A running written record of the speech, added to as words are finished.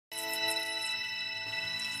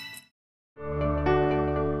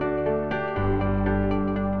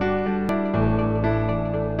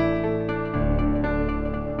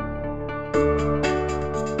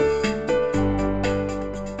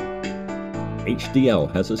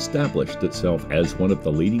HDL has established itself as one of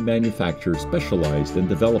the leading manufacturers specialized in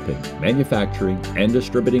developing, manufacturing, and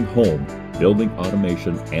distributing home, building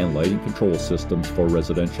automation, and lighting control systems for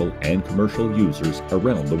residential and commercial users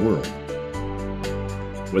around the world.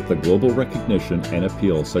 With the global recognition and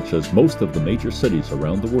appeal such as most of the major cities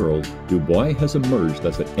around the world, Dubai has emerged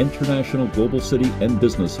as an international global city and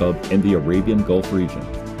business hub in the Arabian Gulf region.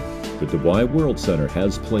 The Dubai World Center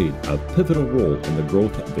has played a pivotal role in the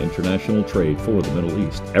growth of international trade for the Middle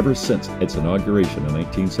East ever since its inauguration in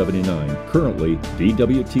 1979. Currently,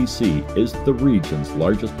 DWTC is the region's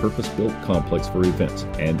largest purpose-built complex for events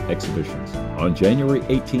and exhibitions. On January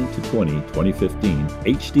 18 to 20, 2015,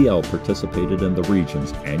 HDL participated in the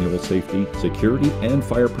region's annual Safety, Security, and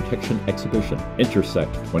Fire Protection exhibition,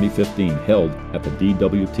 Intersec 2015, held at the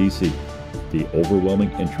DWTC. The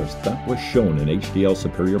overwhelming interest that was shown in HDL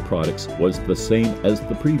superior products was the same as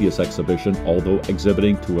the previous exhibition, although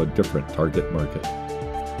exhibiting to a different target market.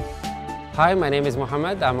 Hi, my name is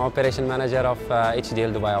Mohammed. I'm Operation Manager of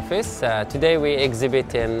HDL Dubai office. Today we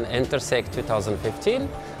exhibit in Intersec 2015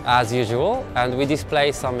 as usual, and we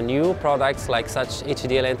display some new products like such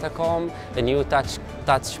HDL intercom, a new touch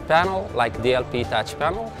panel like DLP touch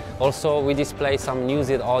panel. Also we display some new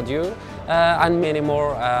Z audio and many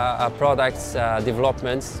more products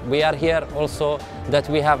developments. We are here also that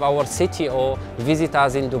we have our CTO visit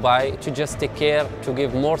us in Dubai to just take care, to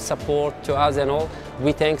give more support to us and all.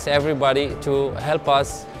 We thank everybody to help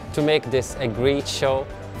us to make this a great show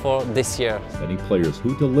for this year. Many players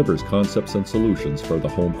who delivers concepts and solutions for the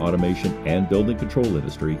home automation and building control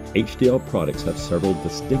industry, HDL products have several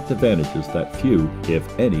distinct advantages that few, if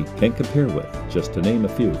any, can compare with, just to name a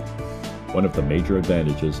few. One of the major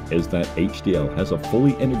advantages is that HDL has a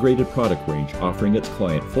fully integrated product range offering its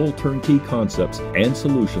client full turnkey concepts and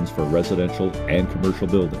solutions for residential and commercial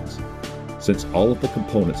buildings. Since all of the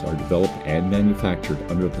components are developed and manufactured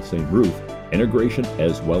under the same roof, integration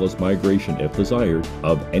as well as migration, if desired,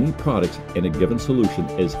 of any products in a given solution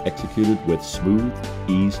is executed with smooth,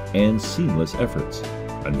 ease, and seamless efforts.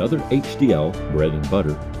 Another HDL, bread and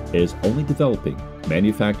butter, is only developing,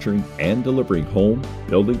 manufacturing, and delivering home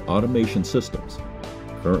building automation systems.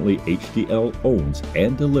 Currently, HDL owns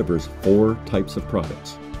and delivers 4 types of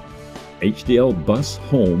products. HDL Bus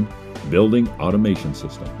Home Building Automation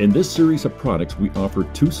System. In this series of products, we offer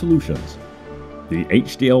 2 solutions: the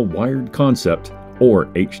HDL Wired Concept or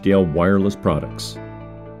HDL Wireless products.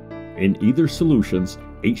 In either solutions,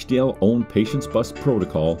 HDL owned Patience Bus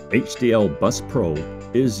Protocol, HDL Bus Pro,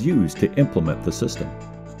 is used to implement the system.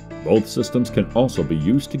 Both systems can also be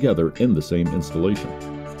used together in the same installation.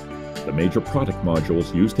 The major product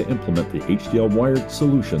modules used to implement the HDL wired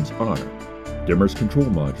solutions are Dimmers Control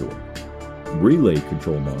Module, Relay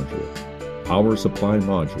Control Module, Power Supply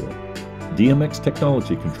Module, DMX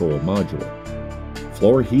Technology Control Module,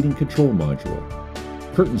 Floor Heating Control Module,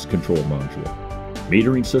 Curtains Control Module,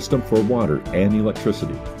 Metering System for Water and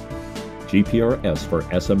Electricity, GPRS for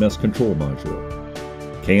SMS Control Module,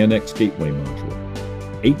 KNX Gateway Module,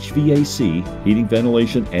 HVAC, Heating,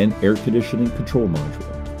 Ventilation, and Air Conditioning Control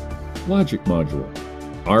Module, Logic Module,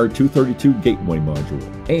 R232 Gateway Module,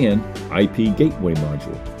 and IP Gateway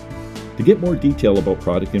Module. To get more detail about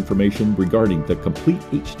product information regarding the complete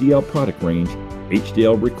HDL product range,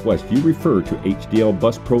 HDL requests you refer to HDL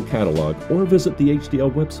Bus Pro catalog or visit the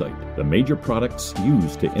HDL website. The major products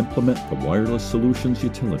used to implement the wireless solutions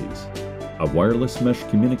utilities: a wireless mesh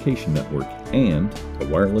communication network, and a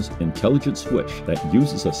wireless intelligent switch that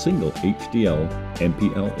uses a single HDL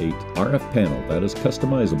MPL8 RF panel that is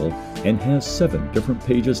customizable and has 7 different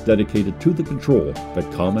pages dedicated to the control the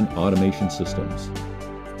common automation systems.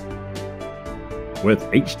 With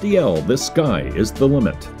HDL, the sky is the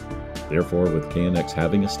limit. Therefore, with KNX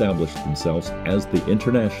having established themselves as the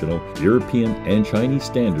international, European, and Chinese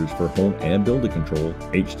standards for home and building control,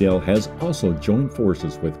 HDL has also joined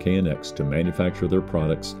forces with KNX to manufacture their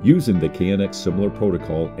products using the KNX similar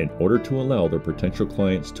protocol in order to allow their potential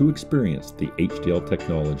clients to experience the HDL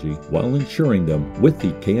technology while ensuring them with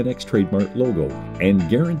the KNX trademark logo and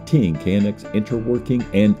guaranteeing KNX interworking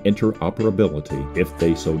and interoperability if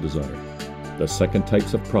they so desire. The second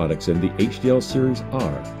types of products in the HDL series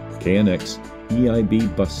are KNX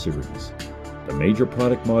EIB Bus Series. The major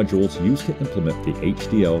product modules used to implement the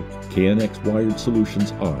HDL KNX wired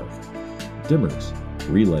solutions are dimmers,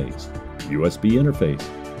 relays, USB interface,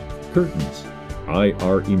 curtains,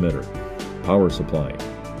 IR emitter, power supply,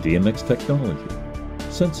 DMX technology,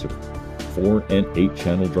 sensor, 4 and 8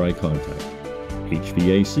 channel dry contact,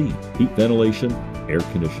 HVAC, heat ventilation, air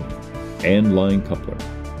conditioning, and line coupler.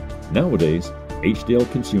 Nowadays, HDL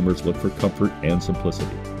consumers look for comfort and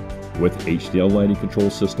simplicity. With HDL lighting control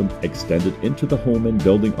system extended into the home and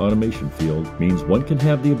building automation field means one can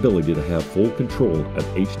have the ability to have full control of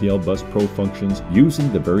HDL Bus Pro functions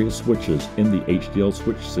using the various switches in the HDL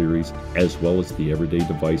switch series, as well as the everyday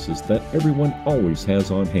devices that everyone always has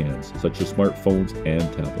on hands, such as smartphones and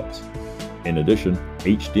tablets. In addition,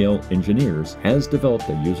 HDL Engineers has developed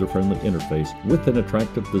a user-friendly interface with an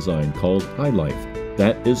attractive design called iLife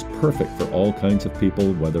that is perfect for all kinds of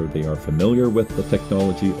people, whether they are familiar with the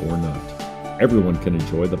technology or not. Everyone can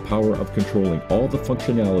enjoy the power of controlling all the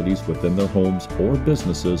functionalities within their homes or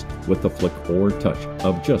businesses with the flick or touch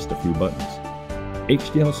of just a few buttons.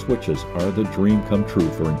 HDL switches are the dream come true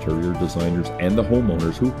for interior designers and the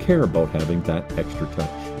homeowners who care about having that extra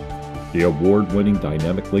touch. The award-winning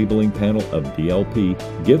dynamic labeling panel of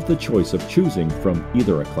DLP give the choice of choosing from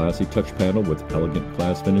either a classy touch panel with elegant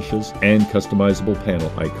glass finishes and customizable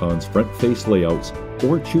panel icons, front-face layouts,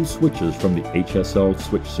 or choose switches from the HSL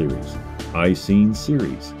switch series, iScene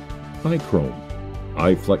series, iChrome,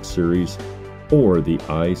 iFlex series, or the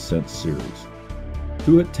iSense series.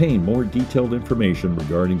 To obtain more detailed information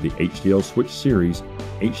regarding the HDL Switch series,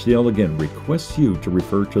 HDL again requests you to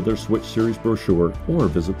refer to their Switch series brochure or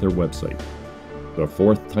visit their website. The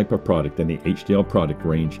fourth type of product in the HDL product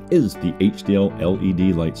range is the HDL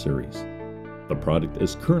LED light series. The product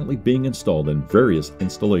is currently being installed in various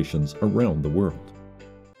installations around the world.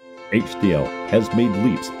 HDL has made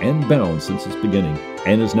leaps and bounds since its beginning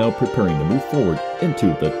and is now preparing to move forward into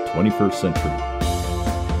the 21st century.